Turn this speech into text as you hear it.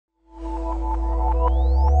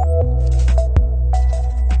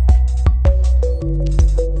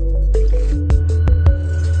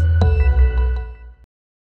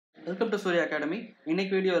Welcome to Surya academy.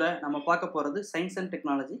 இன்னைக்கு வீடியோவில் நம்ம பார்க்க போகிறது சயின்ஸ் அண்ட்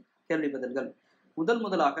டெக்னாலஜி கேள்வி பதில்கள்.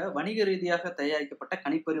 முதலாக வணிக ரீதியாக தயாரிக்கப்பட்ட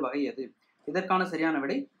கணிப்பொறி வகை எது? இதற்கான சரியான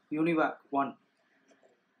விடை யூனிவாக் 1.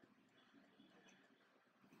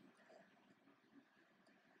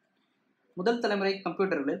 முதல் தலைமுறை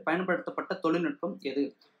கம்ப்யூட்டர்களில் பயன்படுத்தப்பட்ட தொழில்நுட்பம் எது?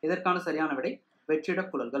 இதற்கான சரியான விடை வெற்றிட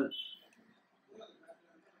குழல்கள்.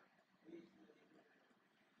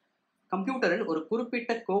 கம்ப்யூட்டரில் ஒரு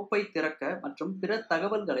குறிப்பிட்ட கோப்பை திறக்க மற்றும் பிற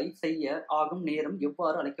தகவல்களை செய்ய ஆகும் நேரம்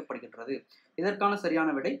எவ்வாறு அழைக்கப்படுகின்றது? இதற்கான சரியான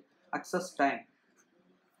விடை அக்சஸ் டைம்.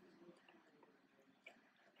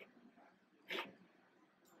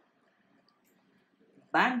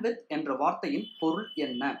 பேண்ட்வித் என்ற வார்த்தையின் பொருள்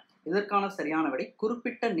என்ன? இதற்கான சரியான விடை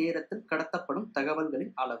குறிப்பிட்ட நேரத்தில் கடத்தப்படும்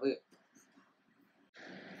தகவல்களின் அளவு.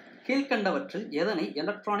 கீழ்கண்டவற்றில் எதனை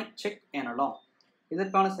எலக்ட்ரானிக் செக் எனலாம்?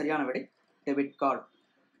 இதற்கான சரியான விடை டெபிட் கார்டு.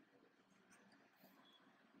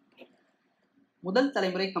 முதல்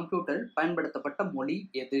தலைமுறை கம்ப்யூட்டரில் பயன்படுத்தப்பட்ட மொழி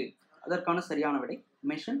எது? அதற்கான சரியான விடை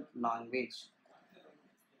மெஷின் லாங்குவேஜ்.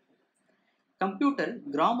 கம்ப்யூட்டரில்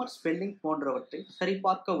கிராமர், ஸ்பெல்லிங் போன்றவற்றை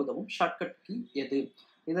சரிபார்க்க உதவும் ஷார்ட்கட் கீ எது?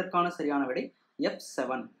 இதற்கான சரியான விடை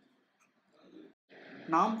F7.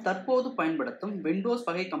 நாம் தற்போது பயன்படுத்தும் விண்டோஸ்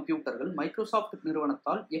வகை கம்ப்யூட்டர்கள் மைக்ரோசாஃப்ட்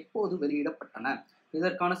நிறுவனத்தால் எப்போது வெளியிடப்பட்டன?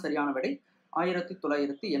 இதற்கான சரியான விடை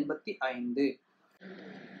 1985.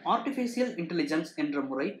 ஆர்டிஃபிஷியல் இன்டெலிஜென்ஸ் என்ற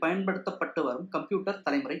முறை பயன்படுத்தப்பட்டு வரும் கம்ப்யூட்டர்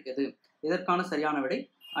தலைமுறை எது? இதற்கான சரியான விடை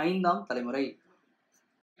 5ஆம் தலைமுறை.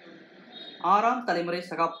 6ஆம் தலைமுறை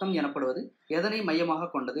சகாப்தம் எனப்படுவது எதனை மையமாக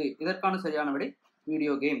கொண்டது? இதற்கான சரியான விடை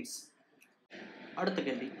வீடியோ கேம்ஸ். அடுத்த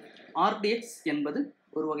கேள்வி, RDX என்பது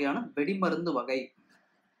ஒரு வகையான வெடிமருந்து வகை.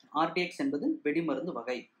 RDX என்பது வெடிமருந்து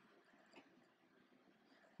வகை.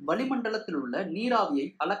 வளிமண்டலத்தில் உள்ள நீராவியை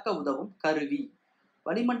அளக்க உதவும் கருவி.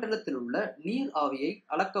 வளிமண்டலத்தில் உள்ள நீர் ஆவியை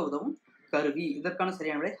அளக்க உதவும் கருவி. இதற்கான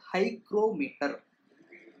சரியான விடை ஹைக்ரோமீட்டர்.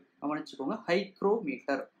 கவனிச்சுக்கோங்க,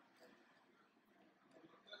 ஹைக்ரோமீட்டர்.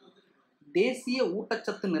 தேசிய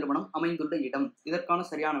ஊட்டச்சத்து நிறுவனம் அமைந்துள்ள இடம். இதற்கான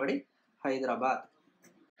சரியான விடை ஹைதராபாத்.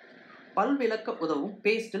 பல்விளக்க உதவும்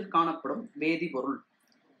பேஸ்டில் காணப்படும் வேதிப்பொருள்.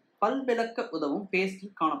 பல்விளக்க உதவும்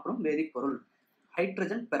பேஸ்டில் காணப்படும் வேதிப்பொருள்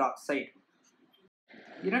ஹைட்ரஜன் பெராக்சைடு.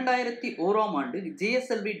 2001ஆம் ஆண்டு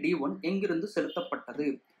JSLV D1 எங்கிருந்து செலுத்தப்பட்டது?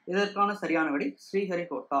 இதற்கான சரியான விடை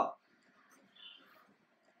ஸ்ரீஹரிகோட்டா.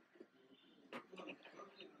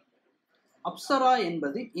 அப்சரா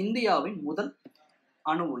என்பது இந்தியாவின் முதல்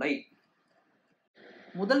அணு உலை.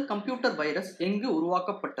 முதல் கம்ப்யூட்டர் வைரஸ் எங்கு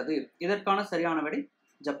உருவாக்கப்பட்டது? இதற்கான சரியான விடை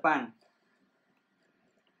ஜப்பான்.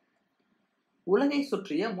 உலகை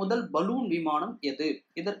சுற்றிய முதல் பலூன் விமானம் எது?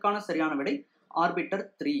 இதற்கான சரியான விடை ஆர்பிட்டர்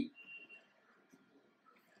 3.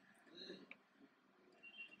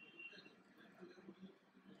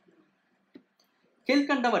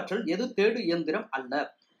 கீழ்கண்டவற்றில் எது தேடு இயந்திரம் அல்ல?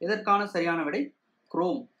 இதற்கான சரியான விடை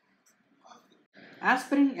குரோம்.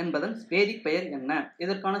 ஆஸ்பிரின் என்பதன் வேதிப் பெயர் என்ன?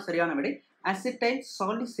 இதற்கான சரியான விடை acetyl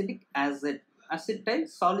salicylic acid. Acetyl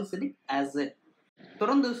salicylic acid.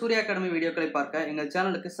 தொடர்ந்து சூர்யா அகாடமி வீடியோக்களை பார்க்க எங்கள்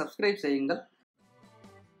சேனலுக்கு சப்ஸ்கிரைப் செய்யுங்கள்.